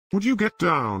Would you get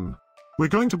down? We're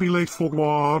going to be late for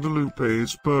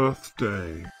Guadalupe's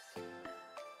birthday.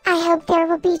 I hope there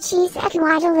will be cheese at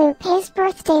Guadalupe's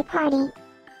birthday party.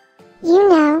 You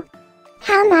know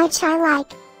how much I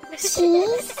like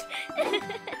cheese.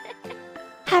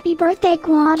 Happy birthday,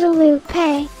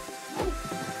 Guadalupe.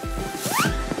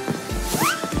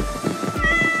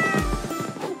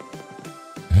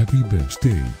 Happy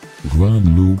birthday,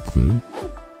 Guadalupe.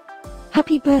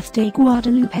 Happy birthday,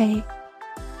 Guadalupe.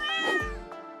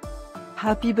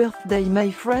 Happy birthday,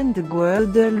 my friend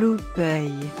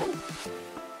Guadalupe.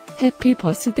 Happy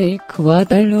birthday,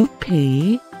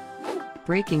 Guadalupe.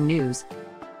 Breaking news.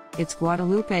 It's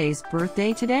Guadalupe's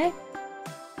birthday today?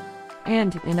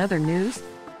 And in other news,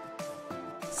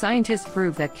 scientists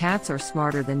prove that cats are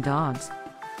smarter than dogs.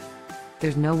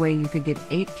 There's no way you could get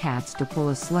 8 cats to pull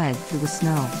a sled through the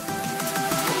snow.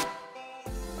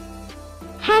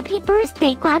 Happy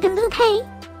birthday, Guadalupe.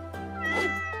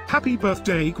 Happy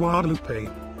birthday, Guadalupe.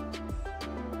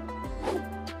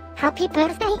 Happy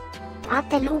birthday,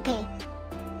 Guadalupe.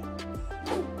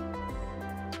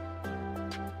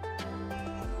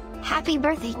 Happy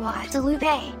birthday,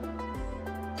 Guadalupe.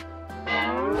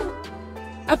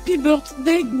 Happy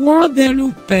birthday,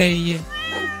 Guadalupe.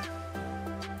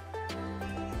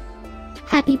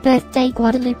 Happy birthday,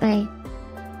 Guadalupe.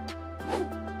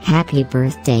 Happy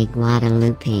birthday,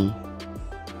 Guadalupe.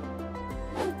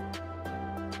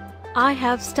 I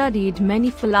have studied many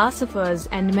philosophers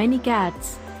and many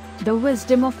cats. The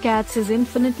wisdom of cats is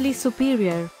infinitely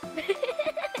superior.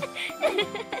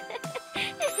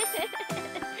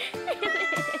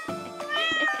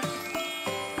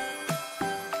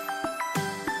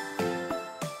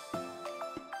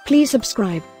 Please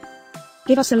subscribe,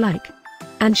 give us a like,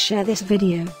 and share this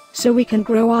video, so we can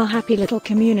grow our happy little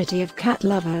community of cat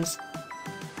lovers.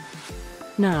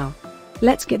 Now,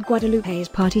 let's get Guadalupe's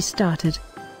party started.